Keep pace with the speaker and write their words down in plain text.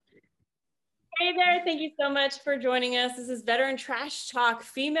Hey there, thank you so much for joining us. This is Veteran Trash Talk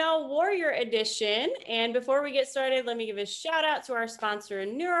Female Warrior Edition. And before we get started, let me give a shout out to our sponsor,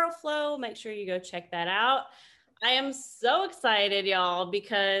 NeuroFlow. Make sure you go check that out. I am so excited, y'all,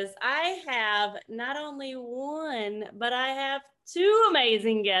 because I have not only one, but I have two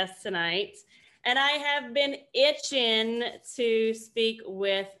amazing guests tonight. And I have been itching to speak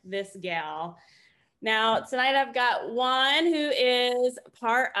with this gal. Now, tonight I've got Juan, who is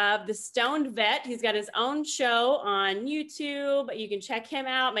part of the Stoned Vet. He's got his own show on YouTube. You can check him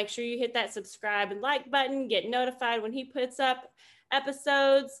out. Make sure you hit that subscribe and like button, get notified when he puts up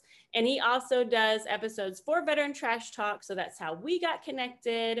episodes. And he also does episodes for Veteran Trash Talk. So that's how we got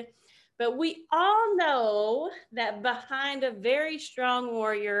connected. But we all know that behind a very strong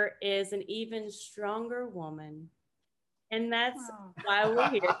warrior is an even stronger woman. And that's why we're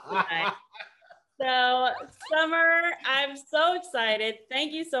here tonight. So, Summer, I'm so excited.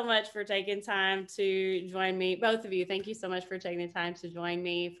 Thank you so much for taking time to join me. Both of you, thank you so much for taking the time to join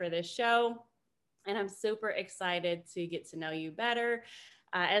me for this show. And I'm super excited to get to know you better.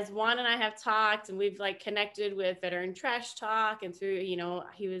 As Juan and I have talked, and we've like connected with Veteran Trash Talk, and through,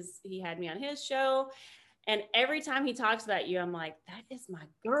 he had me on his show. And every time he talks about you, I'm like, that is my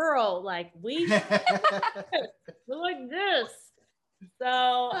girl. Like we're like this.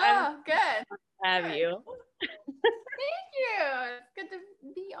 So I'm good. Have you? Thank you. It's good to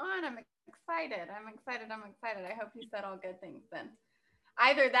be on. I'm excited. I hope you said all good things then.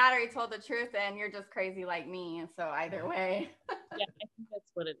 Either that or you told the truth and you're just crazy like me. And so either way. Yeah, I think that's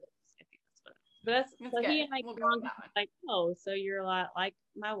what it is. But that's so he and I like, oh, so you're a lot like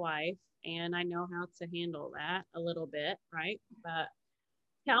my wife, and I know how to handle that a little bit, right? But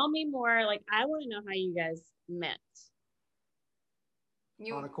tell me more. Like, I want to know how you guys met.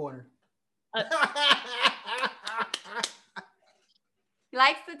 On a corner. He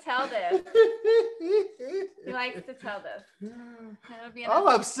likes to tell this. I'm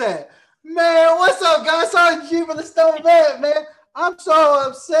upset. Man, what's up, guys? Sergeant G from the Stoned Vet, man. I'm so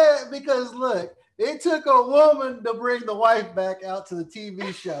upset because, look, it took a woman to bring the wife back out to the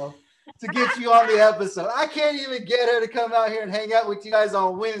TV show to get you on the episode. I can't even get her to come out here and hang out with you guys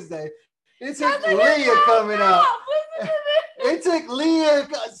on Wednesday. It took Leah coming out. It took Leah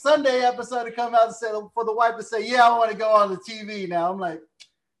Sunday episode to come out and say for the wife to say, yeah, I want to go on the TV now. I'm like,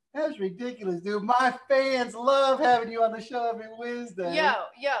 that's ridiculous, dude. My fans love having you on the show every Wednesday. Yo,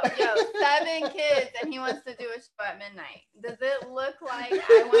 7 kids and he wants to do a show at midnight. Does it look like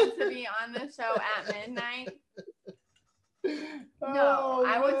I want to be on the show at midnight? No,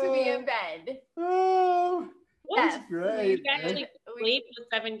 I want to be in bed. Oh, that's great. You actually sleep with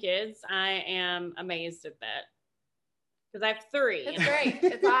 7 kids. I am amazed at that. Because I have 3. It's great.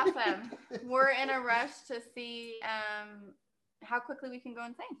 It's awesome. We're in a rush to see how quickly we can go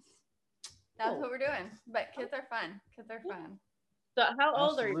insane. That's what we're doing. But kids are fun. So how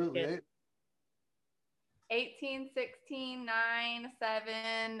old are your kids? 18, 16, 9,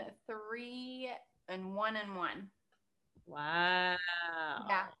 7, 3, and 1 and 1. Wow.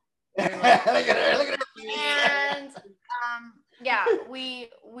 Yeah. Look at her. And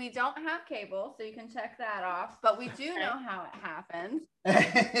we don't have cable, so you can check that off. But we do know how it happens.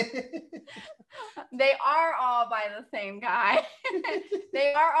 They are all by the same guy.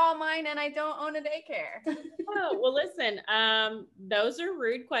 They are all mine, and I don't own a daycare. Oh, well, listen, those are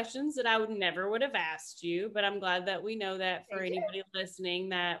rude questions that I would have asked you, but I'm glad that we know that for anybody listening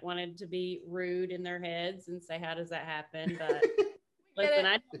that wanted to be rude in their heads and say, how does that happen? But listen,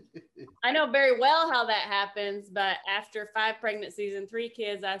 I know very well how that happens, but after 5 pregnancies and 3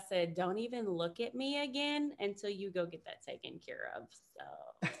 kids, I said, don't even look at me again until you go get that taken care of. So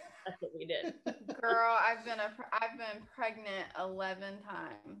that's what we did. Girl, I've been pregnant 11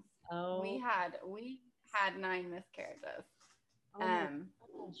 times. Oh, we had 9 miscarriages.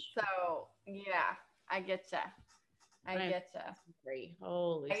 So yeah, I get ya.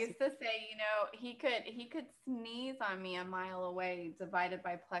 Holy. I used to say, he could sneeze on me a mile away, divided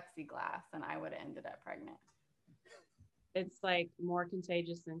by plexiglass, and I would have ended up pregnant. It's like more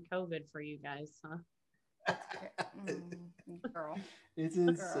contagious than COVID for you guys, huh? Girl. It's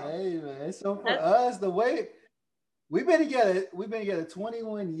insane, man. So for us, the way we've been together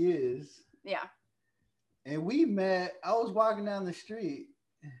 21 years. Yeah. And we met, I was walking down the street.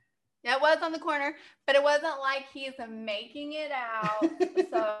 Yeah, it was on the corner, but it wasn't like he's making it out.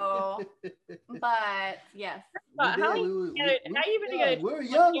 So, but yes. How you been together? We were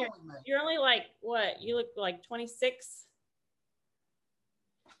young when we met. You're only like, what? You look like 26?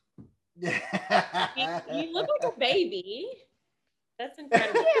 You look like a baby. That's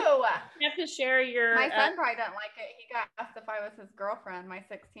incredible. You have to share your. My son probably doesn't like it. He got asked if I was his girlfriend. My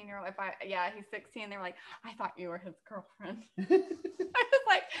 16-year-old. He's 16. They were like, I thought you were his girlfriend. I was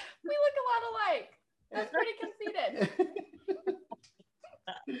like, we look a lot alike. That's pretty conceited.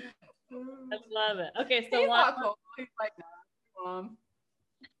 I love it. Okay, so he's all cool. He's like, no, Mom.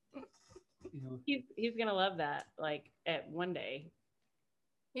 He's gonna love that. Like at one day.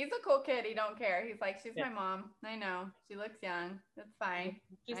 He's a cool kid. He don't care. He's like, she's my mom. I know. She looks young. It's fine.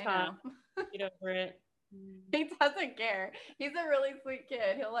 She's hot. Get over it. He doesn't care. He's a really sweet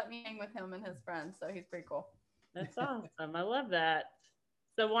kid. He'll let me hang with him and his friends. So he's pretty cool. That's awesome. I love that.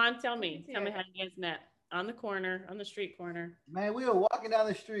 So Juan, tell me how you guys met on the street corner. Man, we were walking down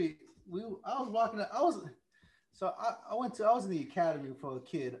the street. I was in the academy for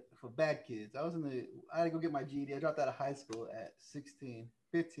bad kids. I had to go get my GED. I dropped out of high school at 15.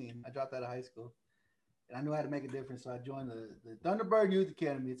 I dropped out of high school. And I knew I had to make a difference. So I joined the Thunderbird Youth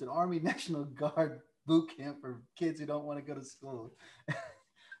Academy. It's an Army National Guard boot camp for kids who don't want to go to school.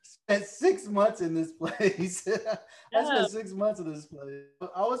 Spent 6 months in this place. I spent 6 months in this place.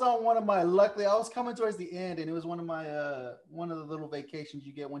 I was on I was coming towards the end, and it was one of the little vacations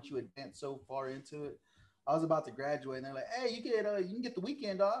you get once you advance so far into it. I was about to graduate, and they're like, "Hey, you can get the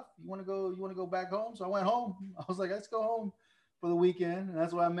weekend off. You want to go back home?" So I went home. I was like, "Let's go home for the weekend," and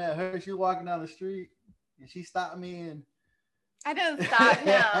that's where I met her. She was walking down the street, and she stopped me and. I didn't stop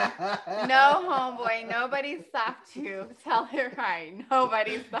him. No, homeboy. Nobody stopped you. Tell her right.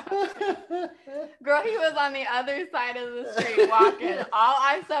 Nobody stopped you. Girl, he was on the other side of the street walking. All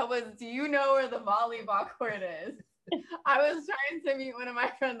I said was, do you know where the volleyball court is? I was trying to meet one of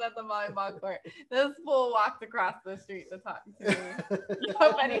my friends at the volleyball court. This fool walked across the street to talk to me.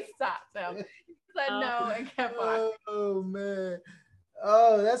 Nobody stopped him. He said no and kept walking. Oh, man.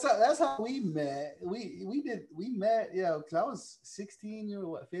 Oh, that's how we met. We met, yeah, because I was 16, you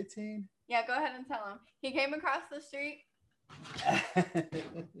were 15? Yeah, go ahead and tell him. He came across the street and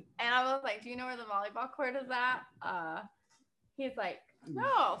I was like, do you know where the volleyball court is at? He's like,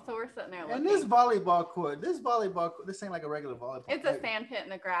 no. So we're sitting there looking. And this volleyball court, this ain't like a regular volleyball. It's a sand pit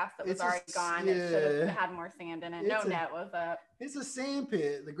in the grass that was already gone. Yeah. It should have had more sand in it. No net was up. It's a sand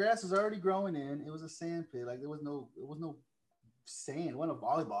pit. The grass was already growing in. It was a sand pit. Like there was no sand. It wasn't a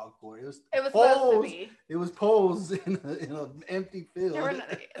volleyball court. It was supposed to be. It was poles in an empty field. I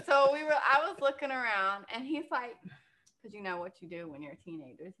was looking around, and he's like, because you know what you do when you're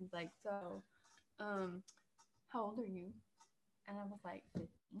teenagers. He's like, so, how old are you? And I was like, 15.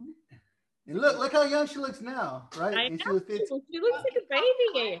 And look how young she looks now, right? I and know. She looks like a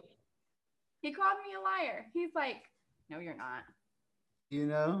baby. He called me a liar. He's like, no, you're not. You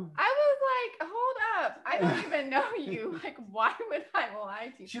know? I was like, hold up. I don't even know you. Like, why would I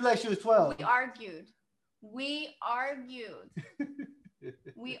lie to you? She was 12. We argued.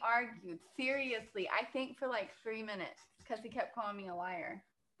 Seriously. I think for like 3 minutes because he kept calling me a liar.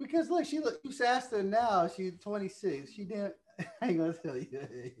 Because look, you asked her now. She's 26. She didn't. I ain't gonna tell you her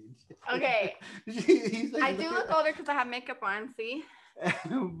age. Okay. I do look older because I have makeup on. See.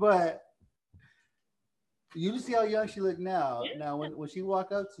 But you see how young she looked now. Yeah. Now, when she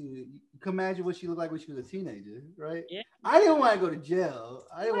walked up to you, you can imagine what she looked like when she was a teenager, right? Yeah. I didn't want to go to jail.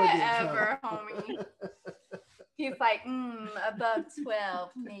 I didn't want to get in trouble. Homie. He's like, above 12,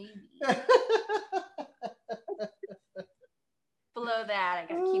 maybe. Below that, I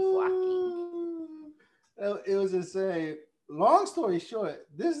gotta keep walking. It was insane. Long story short,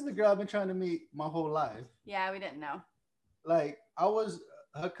 this is the girl I've been trying to meet my whole life. Yeah, we didn't know. Like,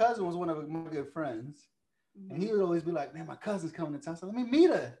 her cousin was one of my good friends. Mm-hmm. And he would always be like, man, my cousin's coming to town, so let me meet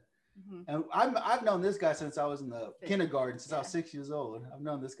her. Mm-hmm. And I've known this guy since I was in the kindergarten, since I was 6 years old. I've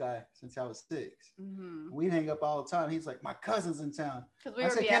known this guy since I was 6. Mm-hmm. We'd hang up all the time. He's like, my cousin's in town. I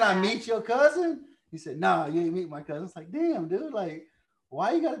said, can I meet your cousin? He said, no, you ain't meet my cousin. It's like, damn, dude, like,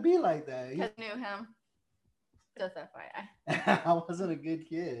 why you gotta be like that? Because I knew him. Just FYI. I wasn't a good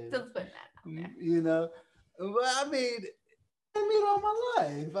kid. Just putting that out there. You know, but I mean, I meet all my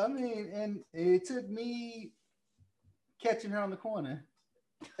life. I mean, and it took me catching her on the corner.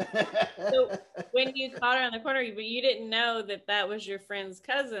 So when you caught her on the corner, but you didn't know that was your friend's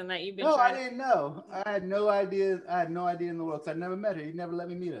cousin that you've been. No, I didn't know. I had no idea. I had no idea in the world because I never met her. He never let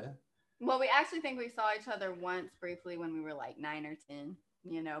me meet her. Well, we actually think we saw each other once briefly when we were like 9 or 10.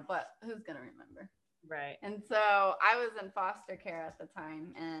 You know, but who's gonna remember? Right. And so I was in foster care at the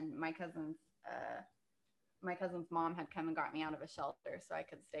time, and my cousin's mom had come and got me out of a shelter so I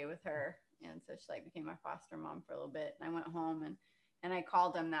could stay with her. And so she like became my foster mom for a little bit. And I went home and I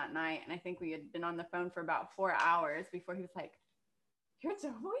called him that night. And I think we had been on the phone for about 4 hours before he was like, you're Joe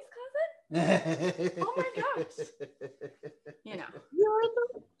Boy's cousin? Oh my gosh. You know.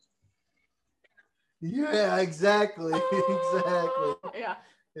 Yeah, exactly. Exactly. Yeah.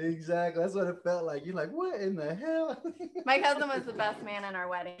 Exactly. That's what it felt like. You're like, what in the hell? My cousin was the best man in our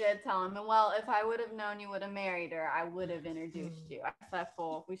wedding. I did tell him, well, if I would have known you would have married her, I would have introduced you. I said,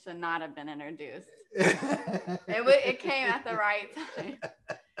 fool, we should not have been introduced. It came at the right time.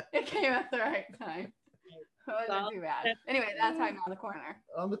 It came at the right time. It wasn't too bad. Anyway, that's how I'm on the corner.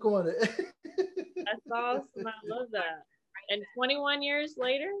 On the corner. That's awesome. I love that. And 21 years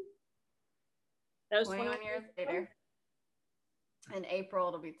later? That was 21 years later. In April,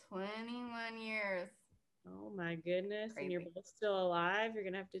 it'll be 21 years. Oh my goodness. Crazy. And you're both still alive. You're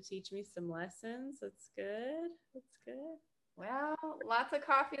going to have to teach me some lessons. That's good. That's good. Well, lots of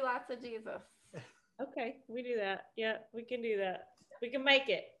coffee, lots of Jesus. Okay, we do that. Yeah, we can do that. We can make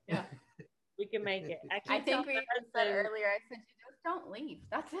it. Yeah. We can make it. I think we said earlier, I said, you just don't leave.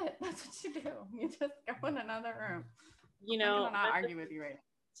 That's it. That's what you do. You just go in another room. You know, I'm gonna not argue with you right now.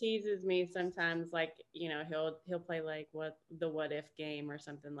 Teases me sometimes, like, you know, he'll play like what if game or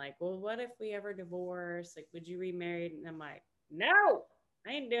something, like, well, what if we ever divorce, like, would you remarry? And I'm like, no,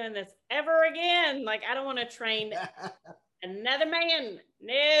 I ain't doing this ever again. Like, I don't want to train another man.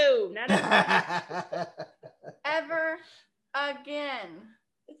 No, not ever again.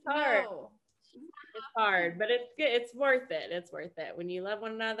 It's hard. No. It's hard, but it's good. It's worth it. It's worth it when you love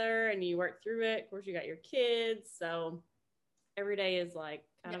one another and you work through it. Of course, you got your kids, so every day is like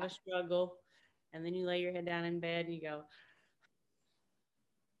kind of a struggle. And then you lay your head down in bed and you go,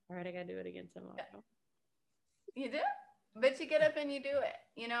 all right, I got to do it again tomorrow. You do? But you get up and you do it.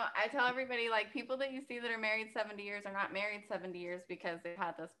 You know, I tell everybody, like, people that you see that are married 70 years are not married 70 years because they've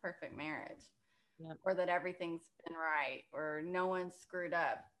had this perfect marriage. Yep. Or that everything's been right or no one screwed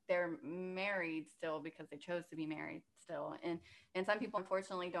up. They're married still because they chose to be married still. And some people,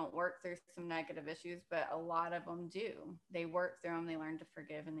 unfortunately, don't work through some negative issues, but a lot of them do. They work through them, they learn to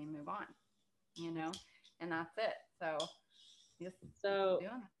forgive, and they move on, you know, and that's it. So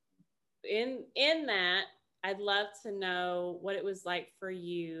in that, I'd love to know what it was like for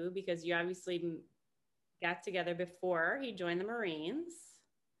you, because you obviously got together before he joined the Marines.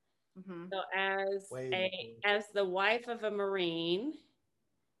 Mm-hmm. So as the wife of a Marine,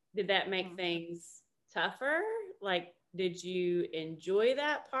 did that make things tougher? Like, did you enjoy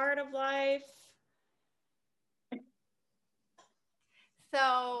that part of life?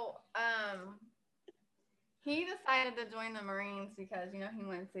 So, he decided to join the Marines because, you know, he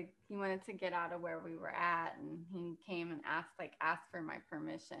wanted to get out of where we were at, and he came and asked for my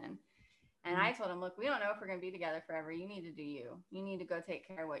permission. And I told him, look, we don't know if we're going to be together forever. You need to do you. You need to go take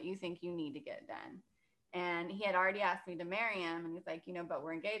care of what you think you need to get done. And he had already asked me to marry him. And he's like, you know, but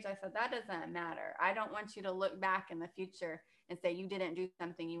we're engaged. I said, that doesn't matter. I don't want you to look back in the future and say you didn't do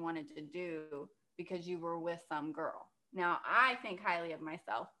something you wanted to do because you were with some girl. Now, I think highly of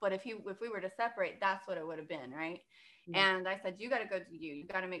myself, but if we were to separate, that's what it would have been, right? Mm-hmm. And I said, you got to go do you. You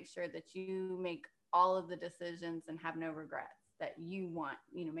got to make sure that you make all of the decisions and have no regrets that you want,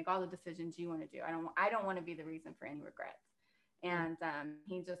 you know, make all the decisions you want to do. I don't want to be the reason for any regrets. And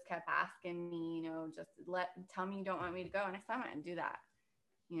he just kept asking me, you know, just tell me you don't want me to go. And I said, I'm not going to do that.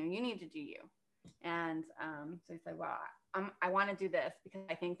 You know, you need to do you. And so he said, well, I want to do this because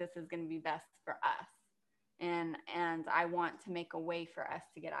I think this is going to be best for us. And I want to make a way for us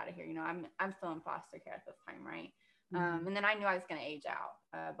to get out of here. You know, I'm still in foster care at this time, right? Mm-hmm. And then I knew I was going to age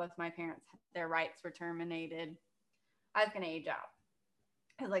out. Both my parents, their rights were terminated. I was going to age out.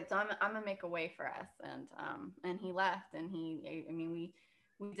 I was like, so I'm gonna make a way for us. And he left, and we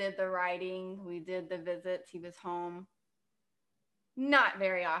did the writing, we did the visits. He was home not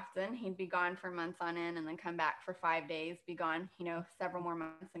very often. He'd be gone for months on end and then come back for 5 days, be gone, you know, several more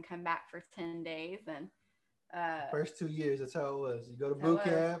months and come back for 10 days. And first 2 years, that's how it was. You go to boot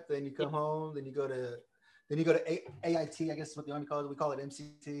camp, then you come home, then you go to AIT, I guess is what the Army calls it. We call it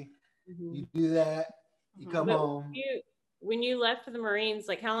MCT. Mm-hmm. You do that, you come home. When you left for the Marines,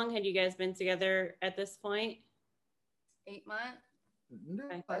 like, how long had you guys been together at this point? 8 months.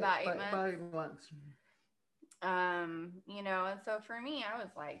 Okay. About 8 months. About 8 months. You know, and so for me, I was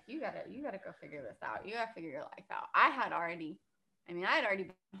like, you gotta go figure this out. You gotta figure your life out. I had already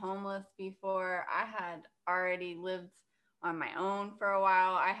been homeless before. I had already lived on my own for a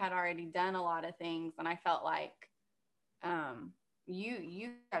while. I had already done a lot of things, and I felt like,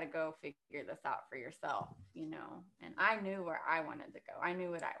 you got to go figure this out for yourself, you know. And I knew where I wanted to go. I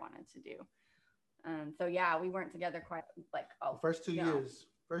knew what I wanted to do. So yeah, we weren't together quite like first 2 years.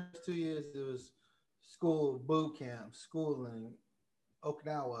 First 2 years it was school, boot camp, schooling,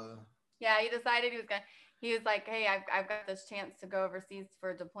 Okinawa. Yeah, he decided he was like, hey, I've got this chance to go overseas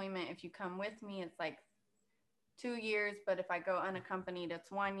for deployment. If you come with me, it's like 2 years, but if I go unaccompanied,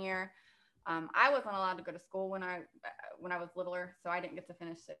 it's 1 year. I wasn't allowed to go to school when I was littler, so I didn't get to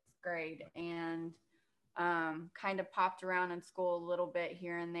finish 6th grade, and kind of popped around in school a little bit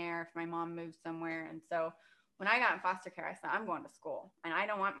here and there if my mom moved somewhere. And so when I got in foster care, I said, I'm going to school, and I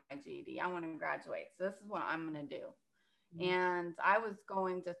don't want my GED. I want to graduate. So this is what I'm going to do. And I was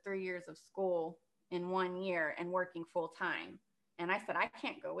going to 3 years of school in 1 year and working full time. And I said, I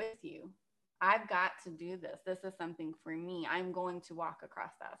can't go with you. I've got to do this. This is something for me. I'm going to walk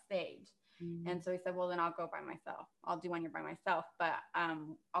across that stage. And so he said, well, then I'll go by myself. I'll do 1 year by myself, but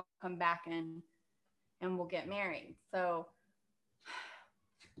I'll come back and we'll get married. So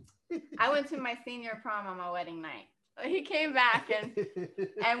I went to my senior prom on my wedding night. He came back and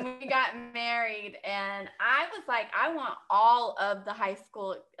we got married, and I was like, I want all of the high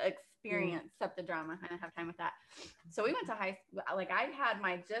school experience except the drama. I didn't have time with that. So we went to high school. Like, I had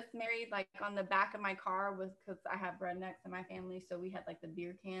my just married, like, on the back of my car, was because I have rednecks in my family. So we had like the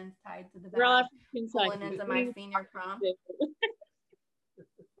beer cans tied to the back, pulling into my senior prom.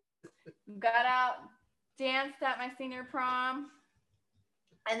 Got out, danced at my senior prom,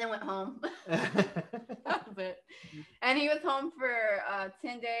 and then went home. That was it. And he was home for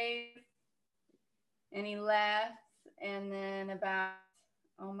 10 days, and he left. And then about,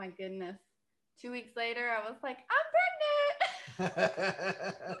 oh my goodness, 2 weeks later, I was like, I'm pregnant.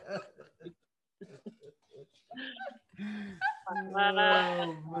 So that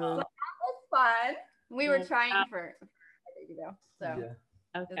was fun. We were trying for a baby though. So yeah.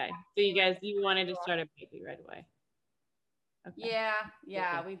 Okay. So you wanted to start a baby right away. Okay.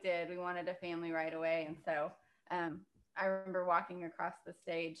 Yeah, we did. We wanted a family right away. And so I remember walking across the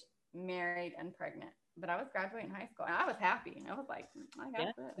stage, married and pregnant, but I was graduating high school, and I was happy. I was like, I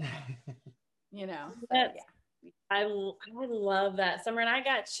got this. You know, so, yeah. I love that, Summer. And I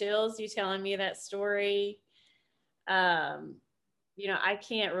got chills you telling me that story. You know, I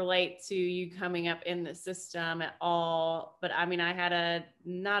can't relate to you coming up in the system at all, but I mean, I had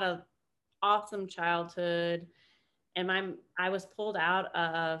not a awesome childhood. And I was pulled out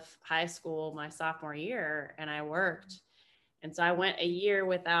of high school my sophomore year, and I worked. And so I went a year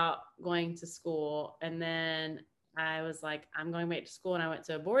without going to school. And then I was like, I'm going back to school. And I went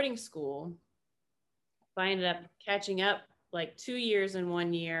to a boarding school. So I ended up catching up like 2 years in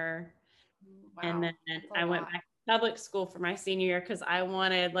 1 year. Wow, and then I went back to public school for my senior year because I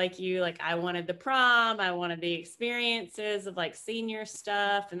wanted, like you, like I wanted the prom. I wanted the experiences of like senior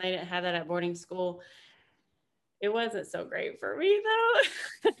stuff. And they didn't have that at boarding school. It wasn't so great for me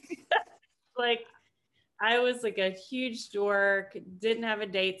though. Like, I was like a huge dork, didn't have a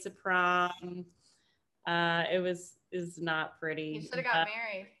date to prom. Is not pretty. You should have got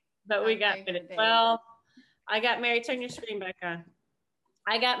married. But we got married. Well, I got married. Turn your screen back on.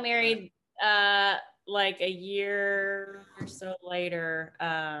 I got married like a year or so later.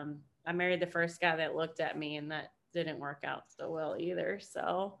 I married the first guy that looked at me, and that didn't work out so well either.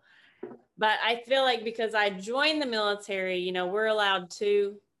 So, but I feel like because I joined the military, you know, we're allowed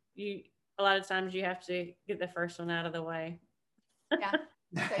to, a lot of times you have to get the first one out of the way. Yeah.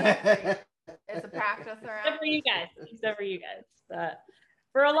 So it's a practice around. Except for you guys. But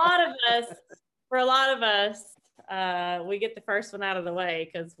for a lot of us, we get the first one out of the way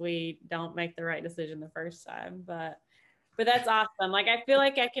because we don't make the right decision the first time. But that's awesome. Like, I feel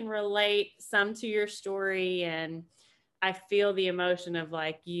like I can relate some to your story, and I feel the emotion of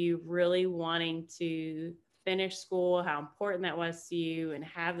like you really wanting to finish school, how important that was to you, and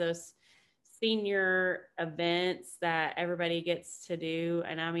have those senior events that everybody gets to do.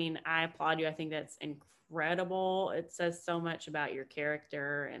 And I mean, I applaud you. I think that's incredible. It says so much about your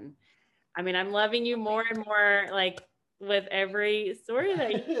character. And I mean, I'm loving you more and more, like, with every story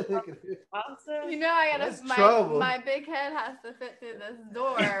that you awesome. You know, I gotta, my big head has to fit through this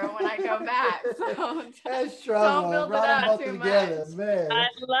door when I go back. So that's trouble. Don't build it up too together, much. Man. I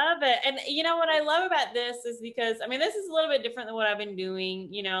love it. And you know what I love about this is because, I mean, this is a little bit different than what I've been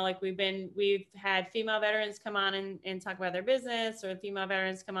doing. You know, like we've had female veterans come on and talk about their business, or female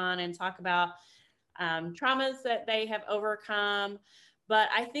veterans come on and talk about traumas that they have overcome. But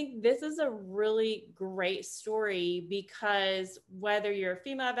I think this is a really great story because whether you're a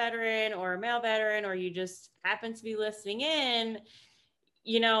female veteran or a male veteran, or you just happen to be listening in,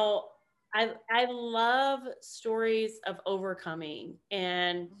 you know, I love stories of overcoming.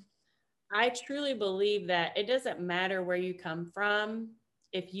 And I truly believe that it doesn't matter where you come from.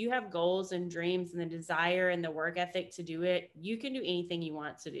 If you have goals and dreams and the desire and the work ethic to do it, you can do anything you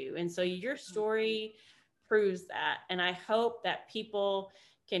want to do. And so your story proves that. And I hope that people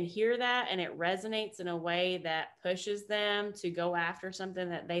can hear that and it resonates in a way that pushes them to go after something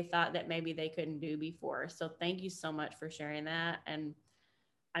that they thought that maybe they couldn't do before. So thank you so much for sharing that. And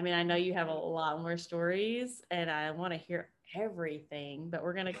I mean, I know you have a lot more stories and I want to hear everything, but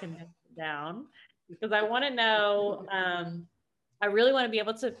we're going to condense it down because I want to know, I really want to be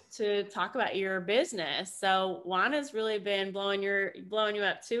able to talk about your business. So Juana's really been blowing you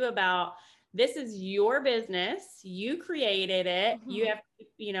up too about this is your business. You created it. You have,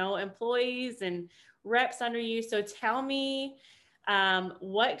 employees and reps under you. So tell me,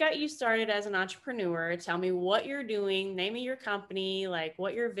 what got you started as an entrepreneur? Tell me what you're doing, name of your company, like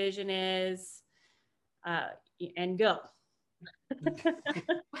what your vision is, and go.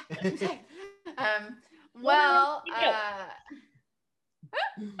 Well,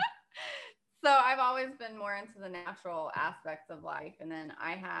 so I've always been more into the natural aspects of life. And then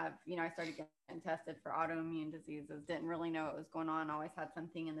I have, I started getting tested for autoimmune diseases, didn't really know what was going on. Always had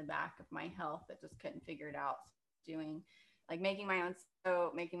something in the back of my health that just couldn't figure it out. Doing like making my own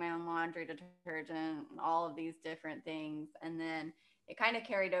soap, making my own laundry detergent, all of these different things. And then it kind of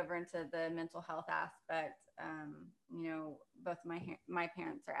carried over into the mental health aspect. Both my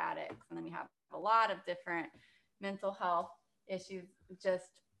parents are addicts, and then we have a lot of different mental health issues. Just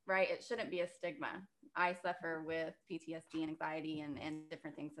right, it shouldn't be a stigma. I suffer with PTSD and anxiety and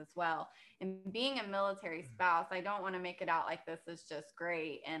different things as well. And being a military spouse, I don't want to make it out like this is just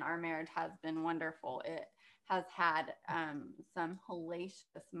great and our marriage has been wonderful. It has had some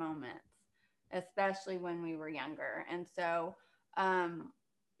hellacious moments, especially when we were younger. And so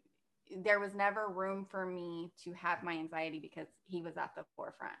there was never room for me to have my anxiety because he was at the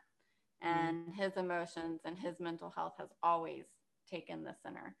forefront. And his emotions and his mental health has always taken the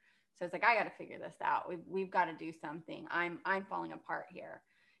center. So it's like, I got to figure this out. We've got to do something. I'm falling apart here.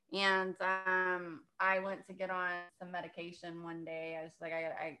 And I went to get on some medication one day. I was like,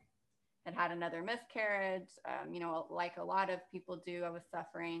 I had another miscarriage. Like a lot of people do, I was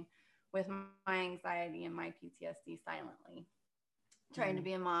suffering with my anxiety and my PTSD silently, trying to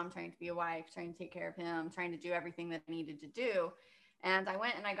be a mom, trying to be a wife, trying to take care of him, trying to do everything that I needed to do. And I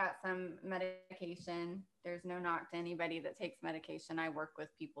went and I got some medication. There's no knock to anybody that takes medication. I work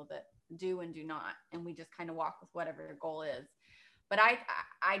with people that do and do not, and we just kind of walk with whatever their goal is. But I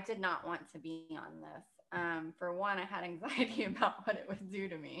did not want to be on this. For one, I had anxiety about what it would do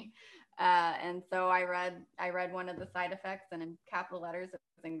to me. And so I read one of the side effects, and in capital letters, it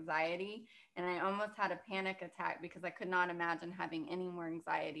was anxiety. And I almost had a panic attack because I could not imagine having any more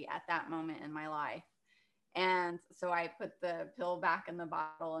anxiety at that moment in my life. And so I put the pill back in the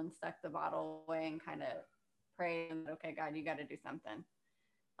bottle and stuck the bottle away and kind of prayed, okay, God, you got to do something.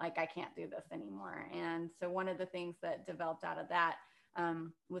 Like, I can't do this anymore. And so one of the things that developed out of that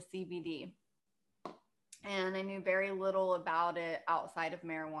was CBD. And I knew very little about it outside of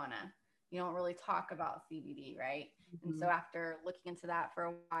marijuana. You don't really talk about CBD, right? And so after looking into that for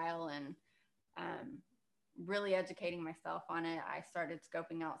a while and really educating myself on it, I started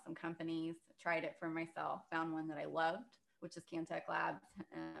scoping out some companies, tried it for myself, found one that I loved, which is Cantech Labs,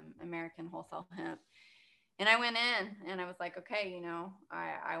 American Wholesale Hemp. And I went in and I was like, okay,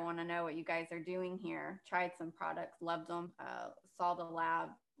 I want to know what you guys are doing here. Tried some products, loved them, saw the lab,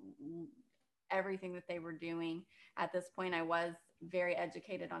 everything that they were doing. At this point, I was very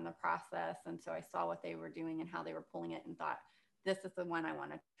educated on the process. And so I saw what they were doing and how they were pulling it and thought, this is the one I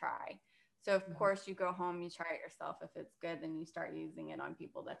want to try. So of course you go home, you try it yourself. If it's good, then you start using it on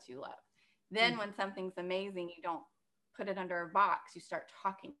people that you love. Then when something's amazing, you don't put it under a box, you start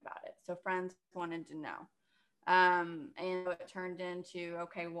talking about it. So friends wanted to know. And it turned into,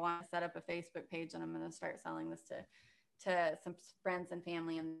 okay, well, I set up a Facebook page and I'm going to start selling this to some friends and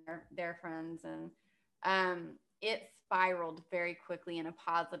family and their friends. And it spiraled very quickly in a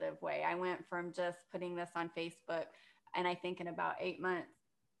positive way. I went from just putting this on Facebook, and I think in about 8 months,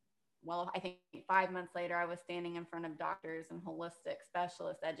 I think 5 months later, I was standing in front of doctors and holistic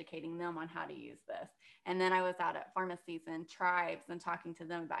specialists, educating them on how to use this. And then I was out at pharmacies and tribes and talking to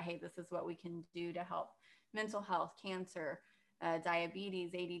them about, hey, this is what we can do to help mental health, cancer,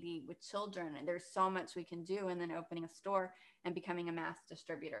 diabetes, ADD with children. And there's so much we can do. And then opening a store and becoming a mass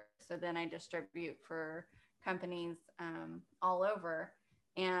distributor. So then I distribute for companies all over.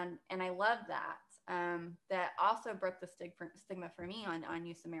 And I love that. That also broke the stigma for me on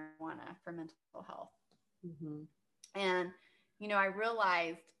use of marijuana for mental health. And, I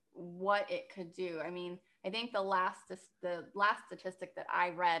realized what it could do. I mean, I think the last statistic that I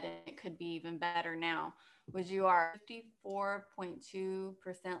read, and it could be even better now, was you are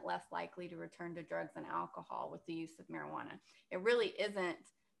 54.2% less likely to return to drugs and alcohol with the use of marijuana. It really isn't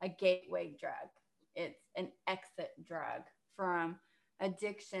a gateway drug. It's an exit drug from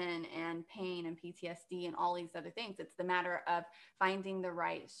addiction and pain and PTSD and all these other things. It's the matter of finding the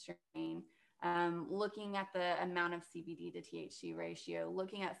right strain, looking at the amount of CBD to THC ratio,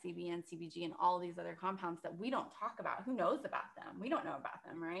 looking at CBN, CBG, and all these other compounds that we don't talk about. Who knows about them? We don't know about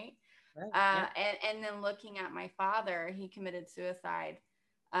them, right? Yeah. And then looking at my father, he committed suicide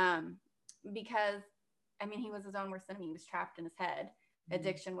because, I mean, he was his own worst enemy. He was trapped in his head.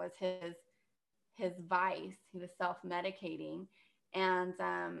 Addiction was his vice. He was self-medicating. And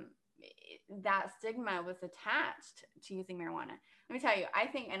that stigma was attached to using marijuana. Let me tell you, I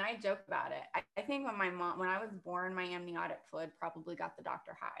think, and I joke about it, I think when I was born, my amniotic fluid probably got the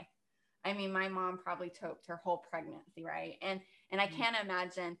doctor high. I mean, my mom probably toped her whole pregnancy, right? And I can't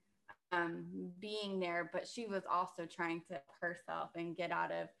imagine being there, but she was also trying to herself and get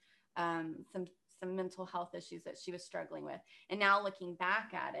out of some mental health issues that she was struggling with. And now looking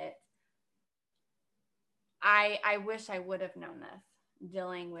back at it, I wish I would have known this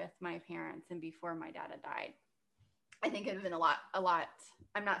dealing with my parents and before my dad had died. I think it would have been a lot.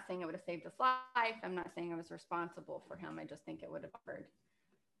 I'm not saying it would have saved his life. I'm not saying I was responsible for him. I just think it would have offered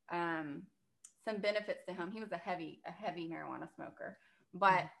some benefits to him. He was a heavy marijuana smoker,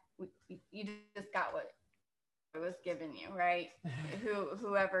 but you just got what it was given you, right?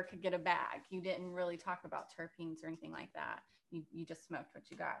 Whoever could get a bag. You didn't really talk about terpenes or anything like that. You just smoked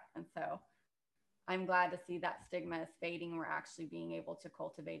what you got. And so I'm glad to see that stigma is fading. We're actually being able to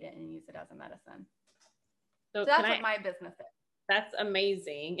cultivate it and use it as a medicine. So that's what my business is. That's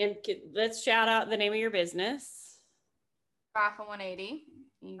amazing. And let's shout out the name of your business. Rafa 180.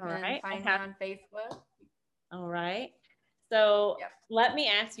 You can find me on Facebook. All right. So let me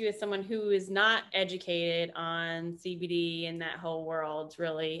ask you, as someone who is not educated on CBD and that whole world,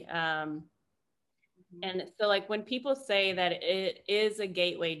 really, and so like when people say that it is a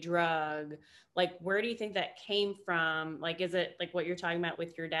gateway drug, like where do you think that came from? Like, is it like what you're talking about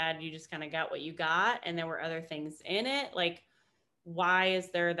with your dad? You just kind of got what you got and there were other things in it? Like, why is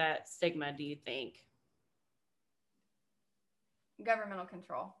there that stigma, do you think? Governmental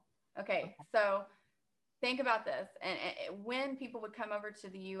control. Okay, so think about this. And when people would come over to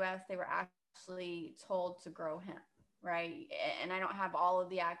the US, they were actually told to grow hemp, right? And I don't have all of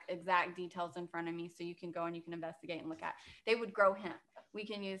the exact details in front of me, so you can go and you can investigate and look at. They would grow hemp. We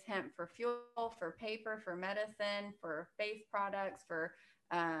can use hemp for fuel, for paper, for medicine, for face products, for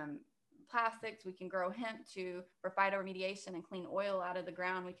plastics. We can grow hemp for phytoremediation and clean oil out of the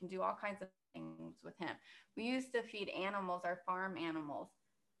ground. We can do all kinds of things with hemp. We used to feed animals, our farm animals,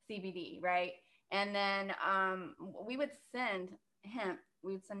 CBD, right? And then we would send hemp,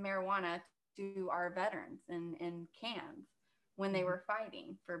 we would send marijuana to our veterans in cans when they were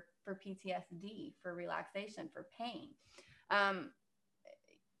fighting for PTSD, for relaxation, for pain.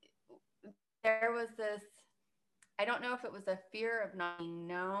 There was this, I don't know if it was a fear of not being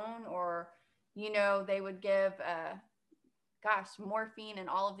known or, they would give, morphine and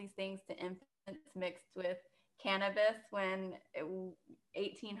all of these things to infants mixed with cannabis when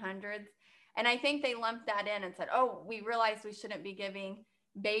 1800s. And I think they lumped that in and said, oh, we realized we shouldn't be giving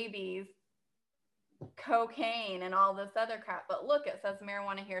babies cocaine and all this other crap. But look, it says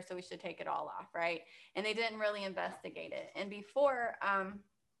marijuana here, so we should take it all off, right? And they didn't really investigate it. And before,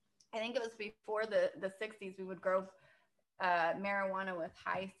 I think it was before the 60s, we would grow marijuana with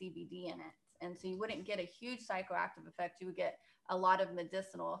high CBD in it. And so you wouldn't get a huge psychoactive effect. You would get a lot of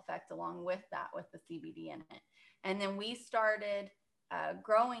medicinal effect along with that, with the CBD in it. And then we started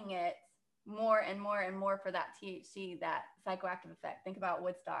growing it more and more and more for that THC, that psychoactive effect. Think about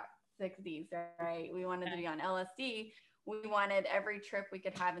Woodstock 60s, right? We wanted to be on LSD. We wanted every trip we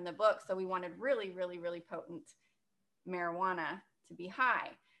could have in the book. So we wanted really, really, really potent marijuana to be high.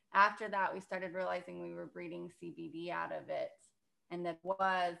 After that, we started realizing we were breeding CBD out of it, and that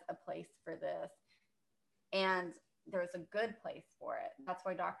was a place for this. And there was a good place for it. That's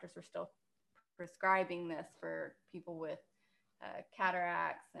why doctors were still prescribing this for people with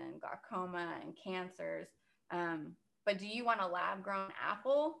cataracts and glaucoma and cancers. But do you want a lab-grown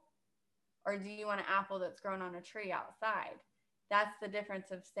apple, or do you want an apple that's grown on a tree outside? That's the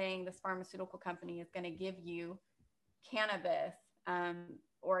difference of saying this pharmaceutical company is going to give you cannabis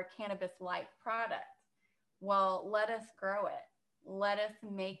or a cannabis-like product. Well, let us grow it. Let us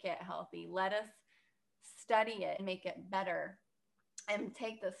make it healthy. Let us study it and make it better and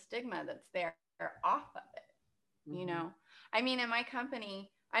take the stigma that's there off of it. Mm-hmm. I mean, in my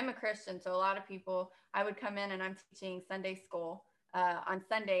company, I'm a Christian. So a lot of people, I would come in and I'm teaching Sunday school on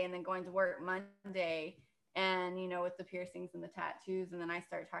Sunday and then going to work Monday and, with the piercings and the tattoos. And then I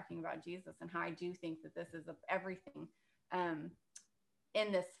start talking about Jesus and how I do think that this is everything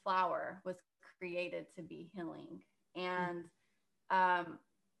in this flower was created to be healing. And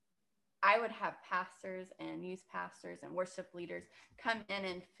I would have pastors and youth pastors and worship leaders come in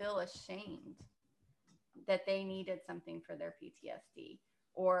and feel ashamed that they needed something for their PTSD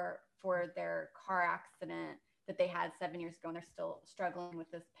or for their car accident that they had 7 years ago and they're still struggling with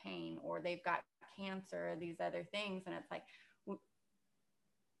this pain, or they've got cancer or these other things. And it's like,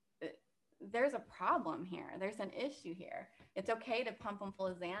 there's a problem here. There's an issue here. It's okay to pump them full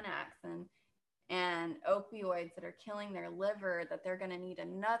of Xanax and opioids that are killing their liver, that they're going to need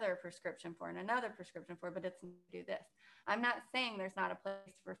another prescription for and another prescription for, but it's do this. I'm not saying there's not a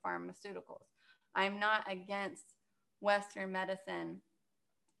place for pharmaceuticals. I'm not against Western medicine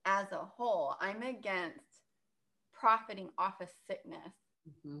as a whole. I'm against profiting off of sickness.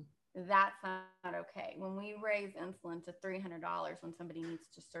 Mm-hmm. That's not okay. When we raise insulin to $300 when somebody needs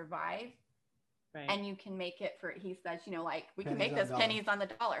to survive, right, and you can make it for, he says, you know, like we can make those pennies on the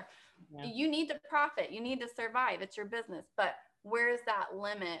dollar. Yeah. You need to profit. You need to survive. It's your business. But where is that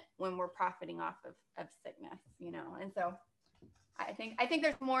limit when we're profiting off of sickness, you know? And so I think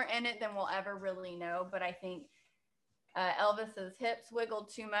there's more in it than we'll ever really know. But I think Elvis's hips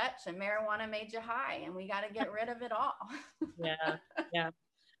wiggled too much and marijuana made you high, and we got to get rid of it all. Yeah. Yeah.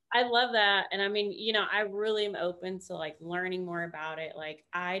 I love that. And I mean, you know, I really am open to like learning more about it. Like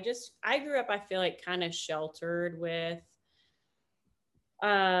I grew up, I feel like kind of sheltered with,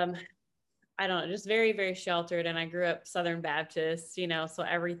 I don't know, just very, very sheltered. And I grew up Southern Baptist, you know, so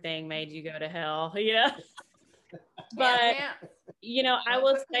everything made you go to hell, you know, but you know, I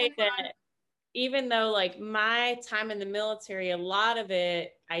will say that even though like my time in the military, a lot of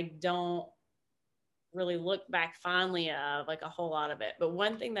it, I don't really look back fondly of, like a whole lot of it. But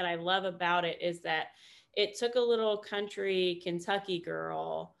one thing that I love about it is that it took a little country Kentucky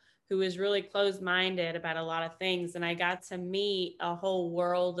girl who was really closed-minded about a lot of things. And I got to meet a whole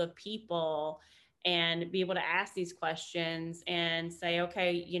world of people and be able to ask these questions and say,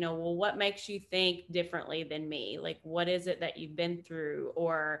 okay, you know, well, what makes you think differently than me? Like, what is it that you've been through,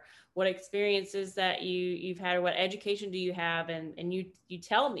 or what experiences that you've had, or what education do you have? And you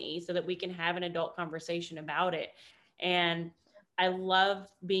tell me so that we can have an adult conversation about it. And I love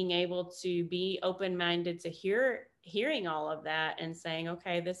being able to be open-minded to hearing all of that and saying,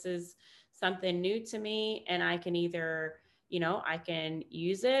 okay, this is something new to me, and I can either, you know, I can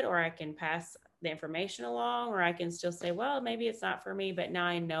use it, or I can pass the information along, or I can still say, well, maybe it's not for me, but now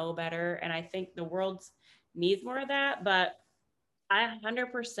I know better. And I think the world needs more of that. But I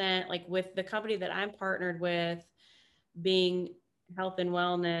 100%, like with the company that I'm partnered with, being health and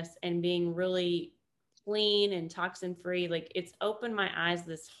wellness and being really clean and toxin free, like it's opened my eyes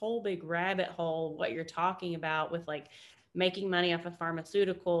this whole big rabbit hole, what you're talking about with like making money off of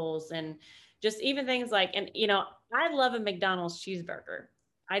pharmaceuticals and just even things like, and you know, I love a McDonald's cheeseburger.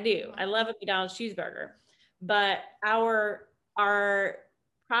 I do. I love a McDonald's cheeseburger, but our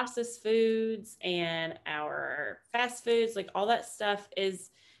processed foods and our fast foods, like all that stuff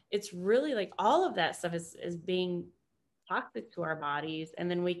it's really like all of that stuff is being toxic to our bodies.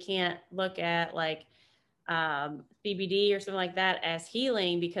 And then we can't look at like CBD or something like that as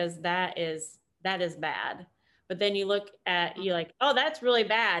healing, because that is bad. But then you look at, you're like, oh, that's really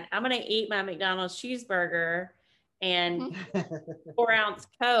bad. I'm going to eat my McDonald's cheeseburger and 4-ounce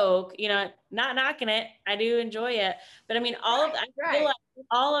Coke, you know, not knocking it. I do enjoy it. But I mean, I feel like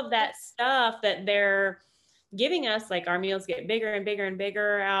all of that stuff that they're giving us, like our meals get bigger and bigger and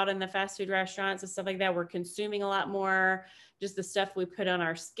bigger out in the fast food restaurants and stuff like that. We're consuming a lot more, just the stuff we put on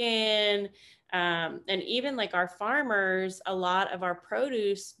our skin. And even like our farmers, a lot of our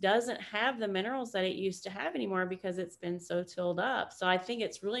produce doesn't have the minerals that it used to have anymore because it's been so tilled up. So I think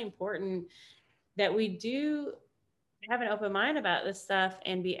it's really important that we do have an open mind about this stuff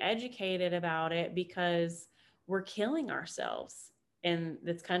and be educated about it, because we're killing ourselves in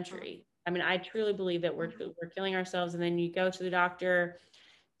this country. I mean, I truly believe that we're killing ourselves. And then you go to the doctor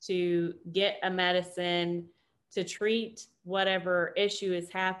to get a medicine to treat whatever issue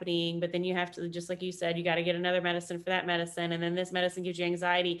is happening. But then you have to, just like you said, you got to get another medicine for that medicine. And then this medicine gives you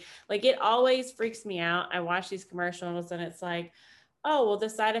anxiety. Like it always freaks me out. I watch these commercials and it's like, oh, well, the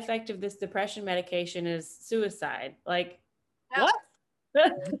side effect of this depression medication is suicide. Like, what?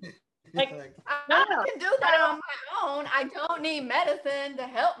 Like, I can do that on my own. I don't need medicine to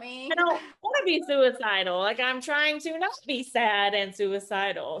help me. I don't want to be suicidal. Like, I'm trying to not be sad and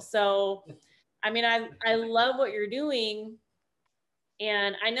suicidal. So, I mean, I love what you're doing.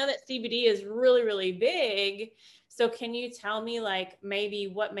 And I know that CBD is really, really big. So can you tell me, like, maybe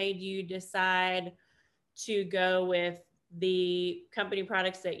what made you decide to go with the company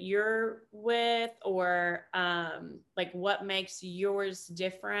products that you're with, or like what makes yours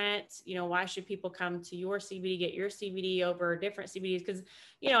different? You know, why should people come to your CBD, get your CBD over different CBDs? Because,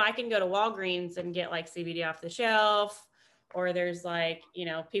 you know, I can go to Walgreens and get like CBD off the shelf, or there's like, you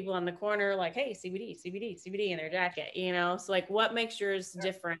know, people on the corner like, hey, CBD, CBD, CBD in their jacket, you know? So like, what makes yours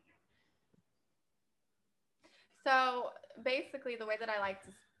different? So basically, the way that I like to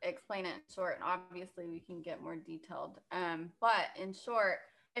explain it in short, and obviously we can get more detailed, but in short,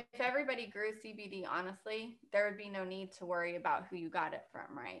 if everybody grew CBD honestly, there would be no need to worry about who you got it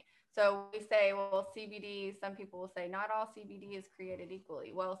from, right? So we say, well, CBD, some people will say not all CBD is created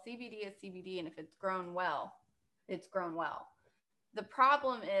equally. Well, CBD is CBD, and if it's grown well, it's grown well. The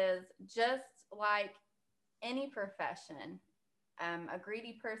problem is, just like any profession, a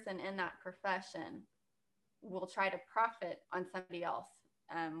greedy person in that profession will try to profit on somebody else,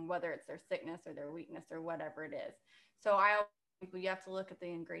 whether it's their sickness or their weakness or whatever it is. So I always think you have to look at the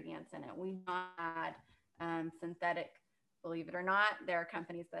ingredients in it. We not add synthetic, believe it or not. There are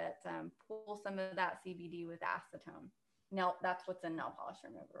companies that pull some of that CBD with acetone. No, that's what's in nail polish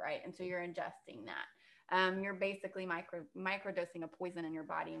remover, right? And so you're ingesting that. You're basically microdosing a poison in your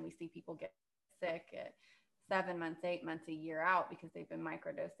body, and we see people get sick at 7 months, 8 months, a year out because they've been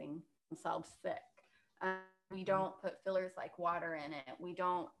microdosing themselves sick. We don't put fillers like water in it. We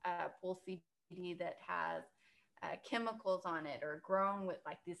don't pull CBD that has chemicals on it, or grown with,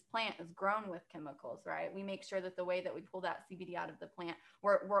 like this plant is grown with chemicals, right? We make sure that the way that we pull that CBD out of the plant,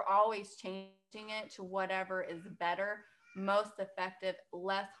 we're always changing it to whatever is better, most effective,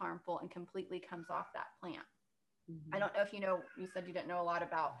 less harmful, and completely comes off that plant. I don't know if you know, you said you didn't know a lot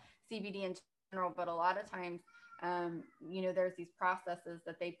about CBD in general, but a lot of times, you know, there's these processes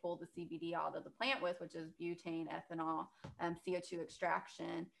that they pull the CBD out of the plant with, which is butane, ethanol, CO2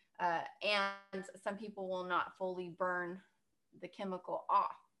 extraction. And some people will not fully burn the chemical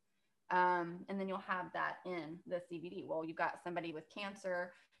off. And then you'll have that in the CBD. Well, you've got somebody with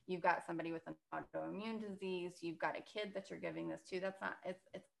cancer, you've got somebody with an autoimmune disease, you've got a kid that you're giving this to. That's not, it's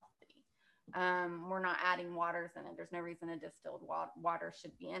healthy. We're not adding waters in it. There's no reason a distilled water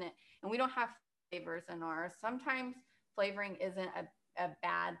should be in it. And we don't have flavors in ours. Sometimes flavoring isn't a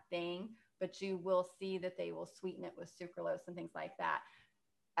bad thing, but you will see that they will sweeten it with sucralose and things like that.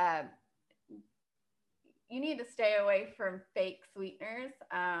 You need to stay away from fake sweeteners.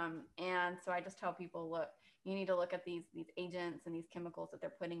 And so I just tell people, look, you need to look at these agents and these chemicals that they're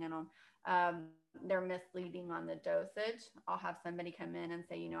putting in them. They're misleading on the dosage. I'll have somebody come in and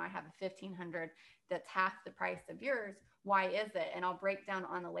say, you know, I have a 1500 that's half the price of yours. Why is it? And I'll break down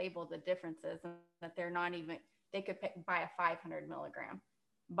on the label the differences, and that they're not even, they could buy a 500 milligram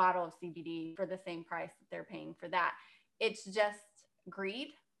bottle of CBD for the same price that they're paying for that. It's just greed.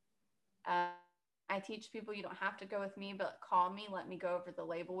 I teach people, you don't have to go with me, but call me. Let me go over the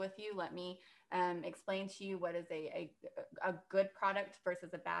label with you. Let me explain to you what is a good product versus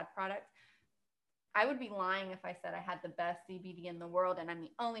a bad product. I would be lying if I said I had the best CBD in the world and I'm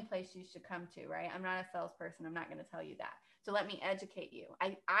the only place you should come to, right? I'm not a salesperson. I'm not going to tell you that. So let me educate you.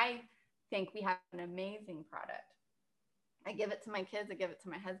 I think we have an amazing product. I give it to my kids. I give it to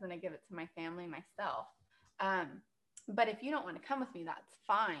my husband. I give it to my family, myself. But if you don't want to come with me, that's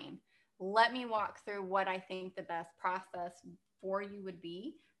fine. Let me walk through what I think the best process for you would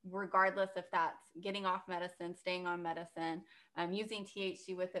be, regardless if that's getting off medicine, staying on medicine, using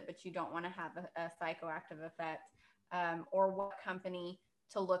THC with it, but you don't want to have a psychoactive effect, or what company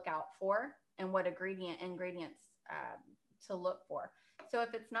to look out for and what ingredients to look for. So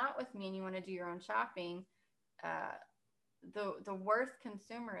if it's not with me and you want to do your own shopping, the worst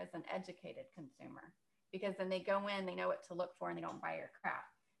consumer is an educated consumer, because then they go in, they know what to look for, and they don't buy your crap.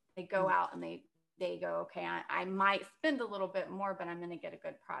 They go out and they go, okay, I might spend a little bit more, but I'm going to get a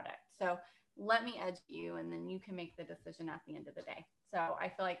good product. So let me educate you, and then you can make the decision at the end of the day. So I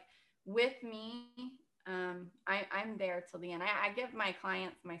feel like with me, I'm there till the end. I give my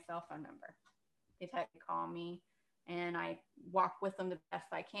clients my cell phone number. They call me, and I walk with them the best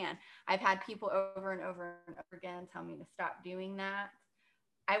I can. I've had people over and over and over again tell me to stop doing that.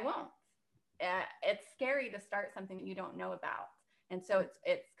 I won't. It's scary to start something that you don't know about. And so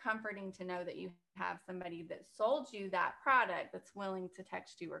it's comforting to know that you have somebody that sold you that product that's willing to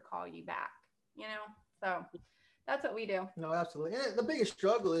text you or call you back, you know? So that's what we do. No, absolutely. And the biggest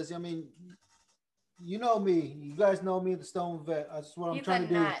struggle is, I mean, you know me, you guys know me, the Stone Vet. That's what I'm trying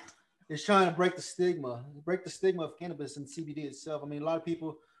to do is trying to break the stigma of cannabis and CBD itself. I mean, a lot of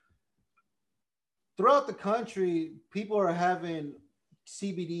people throughout the country, people are having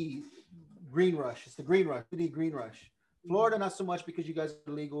CBD green rush. It's the green rush, CBD green rush. Florida, not so much, because you guys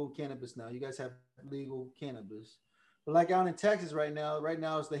are legal cannabis now. You guys have legal cannabis. But like out in Texas right now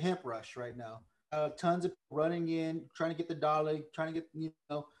is the hemp rush right now. Tons of people running in, trying to get the dollar, trying to get,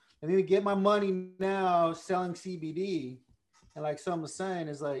 let me get my money now selling CBD. And like someone was saying,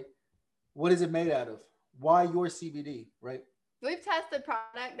 is like, what is it made out of? Why your CBD, right? We've tested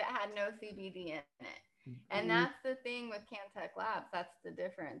product that had no CBD in it. And that's the thing with Cantech Labs. That's the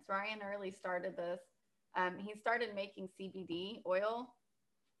difference. Ryan Early started this. He started making CBD oil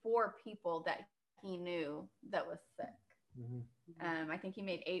for people that he knew that was sick. I think he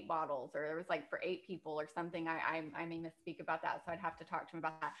made 8 bottles, or it was like for 8 people or something. I may misspeak about that, so I'd have to talk to him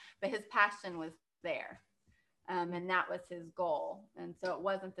about that. But his passion was there. And that was his goal. And so it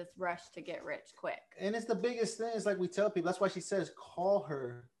wasn't this rush to get rich quick. And it's the biggest thing. It's like we tell people, that's why she says, call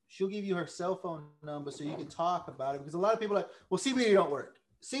her. She'll give you her cell phone number so you can talk about it. Because a lot of people are like, well, CBD don't work.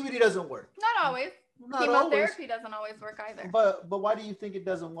 CBD doesn't work. Not always. Chemotherapy doesn't always work either. But why do you think it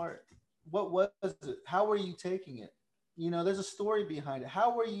doesn't work? What was it? How were you taking it? There's a story behind it.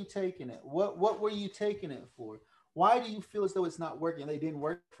 How were you taking it? What were you taking it for? Why do you feel as though it's not working? They didn't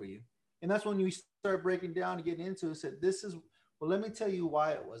work for you. And that's when you start breaking down and getting into it. Said, well, let me tell you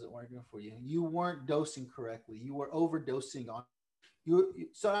why it wasn't working for you. You weren't dosing correctly. You were overdosing on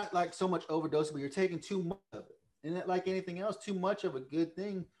so not like so much overdosing, but you're taking too much of it. And like anything else, too much of a good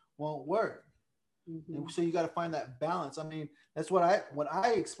thing won't work. And so you got to find that balance. I mean, that's what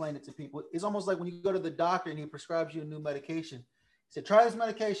I explain it to people. It's almost like when you go to the doctor and he prescribes you a new medication. He said, try this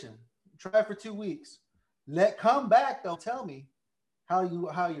medication. Try it for 2 weeks. Come back though. Tell me how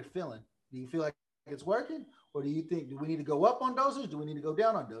you're feeling. Do you feel like it's working, or do we need to go up on dosage? Do we need to go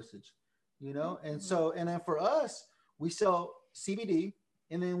down on dosage? And so, and then for us, we sell CBD,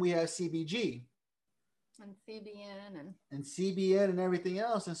 and then we have CBG and CBN and CBN and everything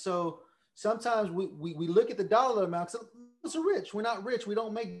else. And so sometimes we look at the dollar amount. So we're rich. We're not rich. We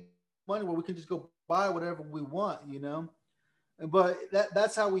don't make money where we can just go buy whatever we want, But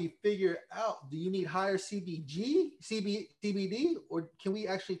that's how we figure out, do you need higher CBD, or can we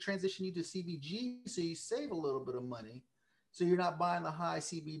actually transition you to CBG so you save a little bit of money so you're not buying the high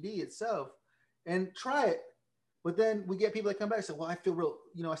CBD itself? And try it. But then we get people that come back and say, well, I feel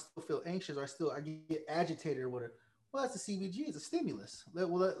I still feel anxious, or I get agitated or whatever. Well, that's the CBG. It's a stimulus.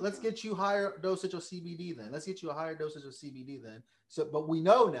 Let's get you higher dosage of CBD then. Let's get you a higher dosage of CBD then. So, but we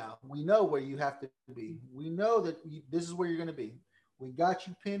know where you have to be. We know that this is where you're going to be. We got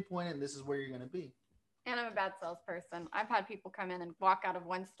you pinpointed, and this is where you're going to be. And I'm a bad salesperson. I've had people come in and walk out of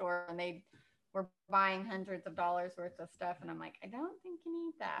one store and they were buying hundreds of dollars worth of stuff. And I'm like, I don't think you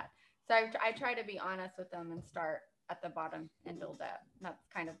need that. So I try to be honest with them and start at the bottom and build up. That's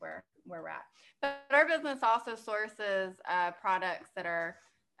kind of where we're at. But our business also sources products that are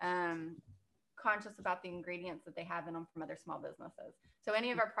conscious about the ingredients that they have in them from other small businesses. So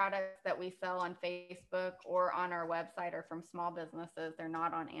any of our products that we sell on Facebook or on our website are from small businesses. They're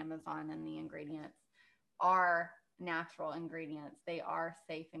not on Amazon, and the ingredients are natural ingredients. They are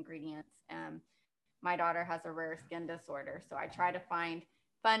safe ingredients. My daughter has a rare skin disorder, so I try to find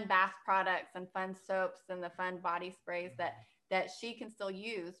fun bath products and fun soaps and the fun body sprays that she can still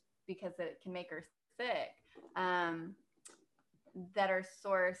use because it can make her sick, that are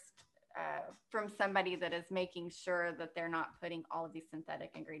sourced from somebody that is making sure that they're not putting all of these synthetic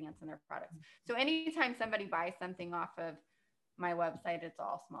ingredients in their products. So anytime somebody buys something off of my website, it's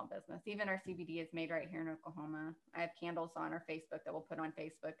all small business. Even our CBD is made right here in Oklahoma. I have candles on our Facebook that we'll put on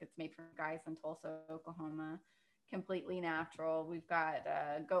Facebook. It's made for guys in Tulsa, Oklahoma. Completely natural. We've got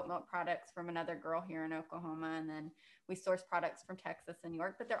goat milk products from another girl here in Oklahoma, and then we source products from Texas and New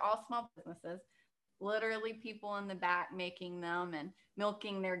York, but they're all small businesses. Literally people in the back making them and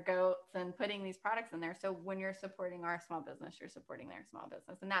milking their goats and putting these products in there. So when you're supporting our small business, you're supporting their small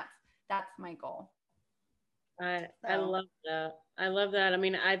business, and that's my goal. I love that. I love that. I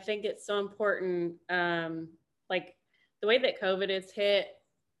mean, I think it's so important. Like the way that COVID has hit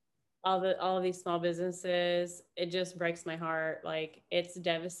all of these small businesses, it just breaks my heart. Like it's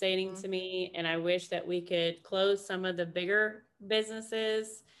devastating to me. And I wish that we could close some of the bigger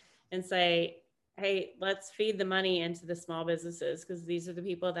businesses and say, hey, let's feed the money into the small businesses, because these are the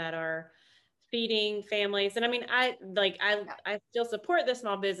people that are feeding families. And I mean, I still support the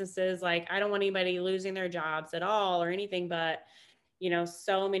small businesses. Like I don't want anybody losing their jobs at all or anything, but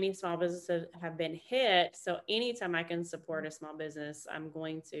so many small businesses have been hit. So anytime I can support a small business, I'm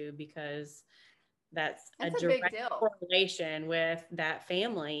going to, because that's a direct correlation with that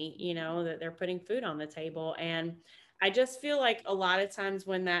family, that they're putting food on the table. And I just feel like a lot of times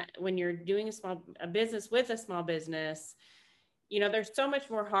when you're doing a business with a small business, there's so much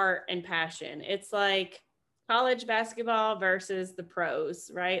more heart and passion. It's like college basketball versus the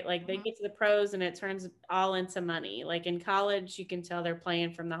pros, right? Like they get to the pros and it turns all into money. Like in college, you can tell they're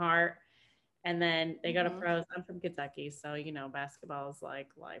playing from the heart. And then they go to pros. I'm from Kentucky, so you know basketball is like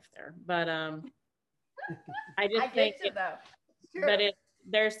life there. But I just think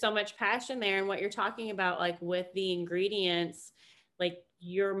there's so much passion there, and what you're talking about, like with the ingredients, like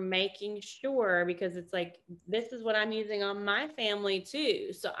you're making sure, because it's like this is what I'm using on my family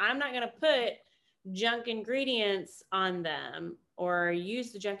too. So I'm not going to put junk ingredients on them or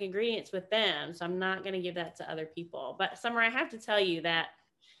use the junk ingredients with them. So I'm not going to give that to other people. But Summer, I have to tell you that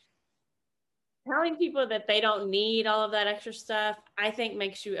telling people that they don't need all of that extra stuff, I think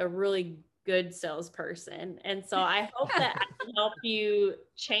makes you a really good salesperson. And so I hope that I can help you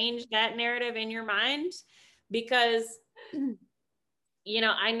change that narrative in your mind, because, you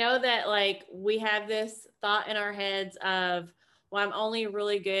know, I know that like we have this thought in our heads of, well, I'm only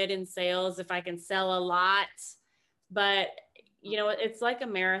really good in sales if I can sell a lot. But, you know, it's like a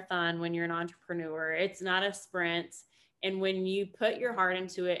marathon when you're an entrepreneur, it's not a sprint. And when you put your heart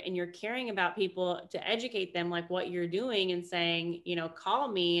into it and you're caring about people to educate them, like what you're doing and saying, you know, call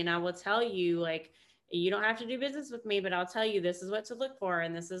me and I will tell you, like, you don't have to do business with me, but I'll tell you this is what to look for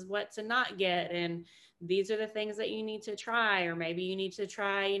and this is what to not get. And these are the things that you need to try, or maybe you need to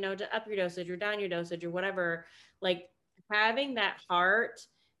try, you know, to up your dosage or down your dosage or whatever. Like having that heart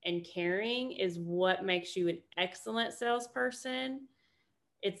and caring is what makes you an excellent salesperson.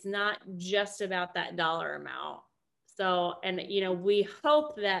 It's not just about that dollar amount. So, and you know, we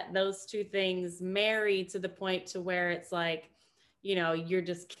hope that those two things marry to the point to where it's like, you know, you're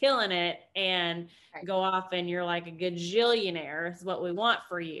just killing it and go off and you're like a gajillionaire is what we want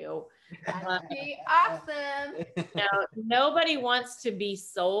for you. That'd be awesome. Now, nobody wants to be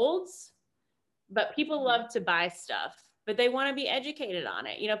sold, but people love to buy stuff, but they want to be educated on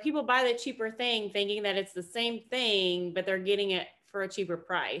it. You know, people buy the cheaper thing thinking that it's the same thing, but they're getting it for a cheaper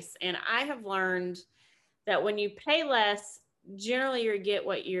price. And I have learned that when you pay less, generally you get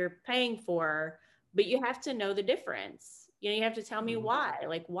what you're paying for, but you have to know the difference. You know, you have to tell me why.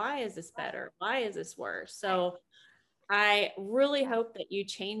 Like, why is this better? Why is this worse? So I really hope that you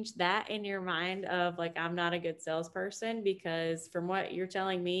change that in your mind of like, I'm not a good salesperson, because from what you're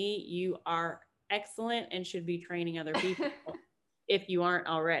telling me, you are excellent and should be training other people if you aren't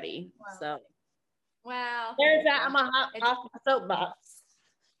already. Wow. So well, there's that. I'm off my soapbox.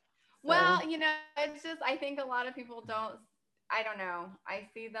 Well, you know, it's just, I think a lot of people don't, I don't know. I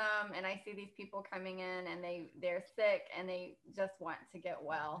see them and I see these people coming in and they're sick and they just want to get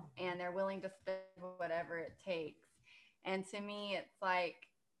well and they're willing to spend whatever it takes. And to me, it's like,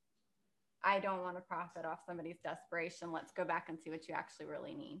 I don't want to profit off somebody's desperation. Let's go back and see what you actually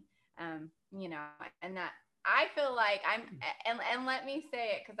really need. You know, and that I feel like and let me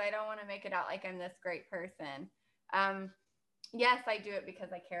say it, because I don't want to make it out like I'm this great person. Yes, I do it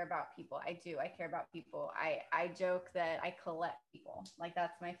because I care about people. I do. I care about people. I joke that I collect people. Like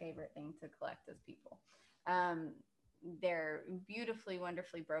that's my favorite thing to collect is people. They're beautifully,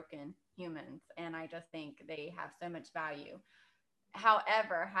 wonderfully broken humans. And I just think they have so much value.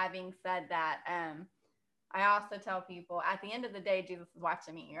 However, having said that, I also tell people at the end of the day, Jesus is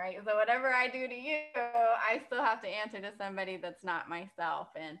watching me, right? So whatever I do to you, I still have to answer to somebody that's not myself.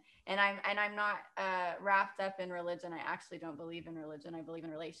 And I'm not wrapped up in religion. I actually don't believe in religion. I believe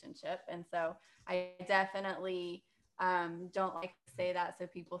in relationship. And so I definitely don't like to say that so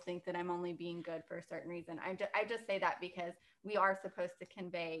people think that I'm only being good for a certain reason. I just say that because we are supposed to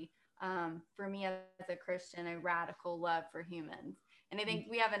convey, for me as a Christian, a radical love for humans. And I think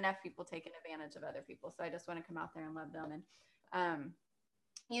we have enough people taking advantage of other people. So I just want to come out there and love them. And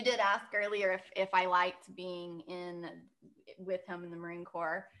you did ask earlier if I liked being with him in the Marine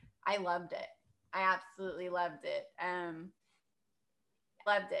Corps. I loved it. I absolutely loved it.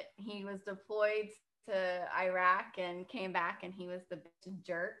 Loved it. He was deployed to Iraq and came back and he was the biggest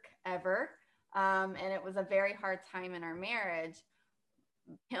jerk ever. And it was a very hard time in our marriage.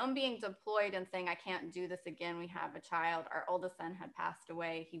 Him being deployed and saying, I can't do this again. We have a child. Our oldest son had passed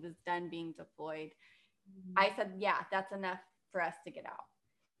away. He was done being deployed. I said, yeah, that's enough for us to get out.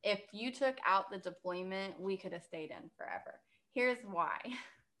 If you took out the deployment, we could have stayed in forever. Here's why.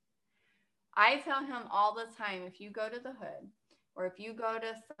 I tell him all the time, if you go to the hood or if you go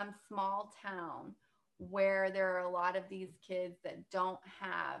to some small town where there are a lot of these kids that don't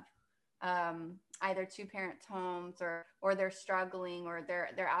have either two-parent homes or they're struggling or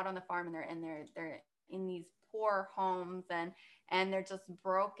they're out on the farm and they're in these poor homes and they're just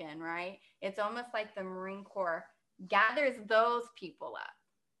broken, right? It's almost like the Marine Corps gathers those people up,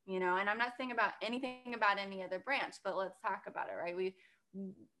 you know, and I'm not saying about anything about any other branch, but let's talk about it, right?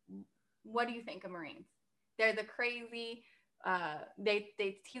 What do you think of Marines? They're the crazy, they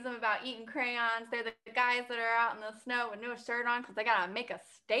tease them about eating crayons. They're the guys that are out in the snow with no shirt on because they got to make a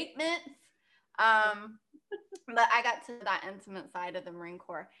statement. But I got to that intimate side of the Marine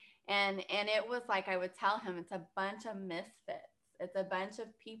Corps. And it was like, I would tell him, it's a bunch of misfits. It's a bunch of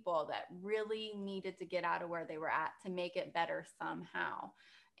people that really needed to get out of where they were at to make it better somehow.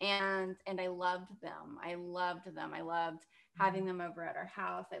 And I loved them. I loved having them over at our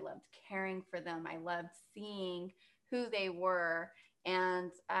house. I loved caring for them. I loved seeing who they were.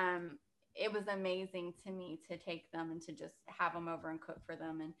 And it was amazing to me to take them and to just have them over and cook for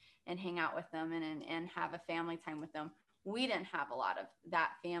them and hang out with them and have a family time with them. We didn't have a lot of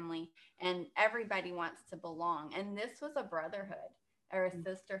that family, and everybody wants to belong. And this was a brotherhood or a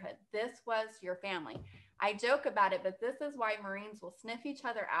sisterhood. This was your family. I joke about it, but this is why Marines will sniff each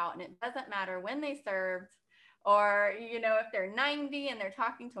other out. And it doesn't matter when they served, or, you know, if they're 90 and they're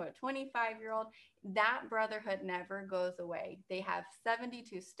talking to a 25-year-old, that brotherhood never goes away. They have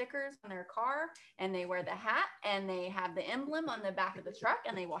 72 stickers on their car, and they wear the hat, and they have the emblem on the back of the truck,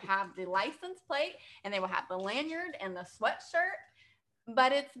 and they will have the license plate, and they will have the lanyard and the sweatshirt.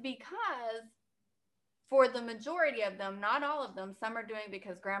 But it's because for the majority of them, not all of them, some are doing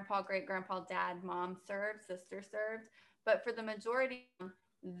because grandpa, great grandpa, dad, mom served, sister served, but for the majority of them,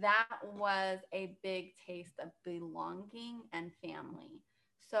 that was a big taste of belonging and family.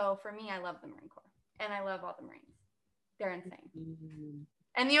 So for me, I love the Marine Corps, and I love all the Marines. They're insane. Mm-hmm.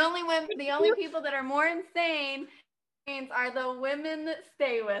 And the only people that are more insane are the women that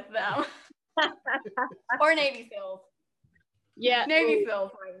stay with them. Or Navy SEALs. Yeah. Navy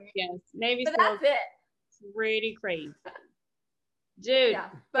SEALs. Yes. Navy SEALs. That's it. Pretty crazy. Dude, yeah,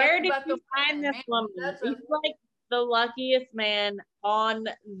 where did you find this woman? He's like the luckiest man on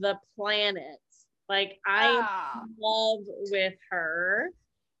the planet. Like, I am in love with her.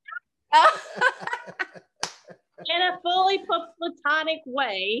 In a fully platonic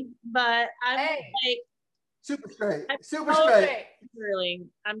way, but I'm like super straight.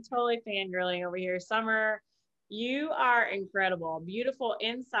 I'm totally fangirling over here. Summer, you are incredible, beautiful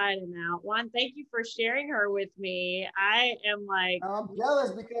inside and out. Juan, thank you for sharing her with me. I am like, I'm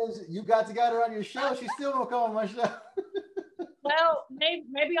jealous because you got her on your show. She still won't come on my show. Well,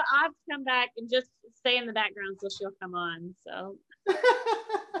 maybe I'll have to come back and just stay in the background so she'll come on. So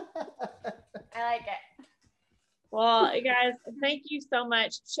I like it. Well, guys, thank you so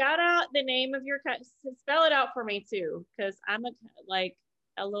much. Shout out the name of your spell it out for me too, because I'm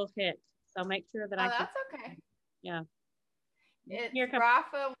a little hick. So make sure that that's okay. Yeah. It's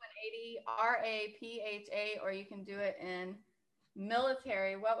Rapha 180, RAPHA, or you can do it in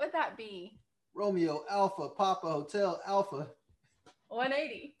military. What would that be? Romeo Alpha Papa Hotel Alpha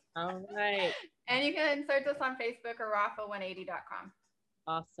 180. All right. And you can search us on Facebook or Rapha180.com.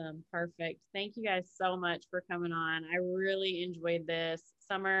 Awesome. Perfect. Thank you guys so much for coming on. I really enjoyed this.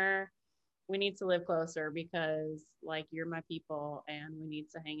 Summer, we need to live closer because like you're my people and we need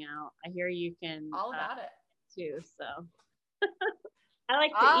to hang out. I hear you can all about it too. So I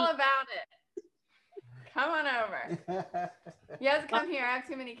like to all eat. about it. Come on over. You guys come here. I have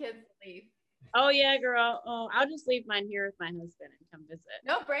too many kids to leave. Oh yeah, girl. Oh, I'll just leave mine here with my husband and come visit.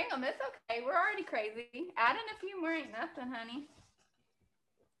 No, bring them. It's okay. We're already crazy. Add in a few more ain't nothing, honey.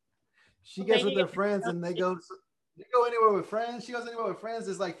 She gets with their friends and they go anywhere with friends. She goes anywhere with friends.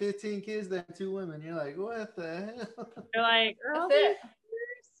 There's like 15 kids, then 2 women. You're like, what the hell? You're like, girl, that's it.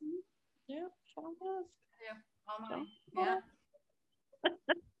 Yeah, all mine. Yeah.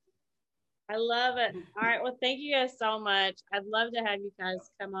 I love it. All right. Well, thank you guys so much. I'd love to have you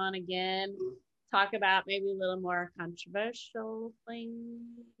guys come on again, talk about maybe a little more controversial things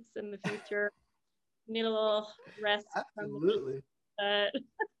in the future. Need a little rest. Absolutely.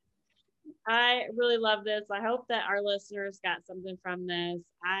 I really love this. I hope that our listeners got something from this.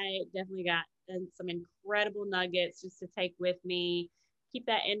 I definitely got some incredible nuggets just to take with me. Keep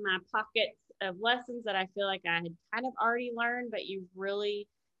that in my pockets of lessons that I feel like I had kind of already learned, but you've really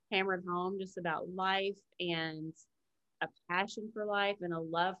hammered home just about life and a passion for life and a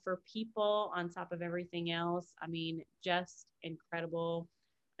love for people on top of everything else. I mean, just incredible.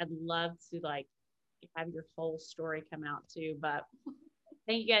 I'd love to have your whole story come out too, but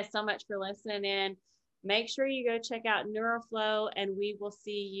thank you guys so much for listening in. Make sure you go check out NeuroFlow, and we will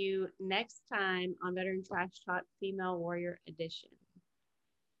see you next time on Veteran Trash Talk Female Warrior Edition.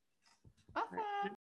 Awesome.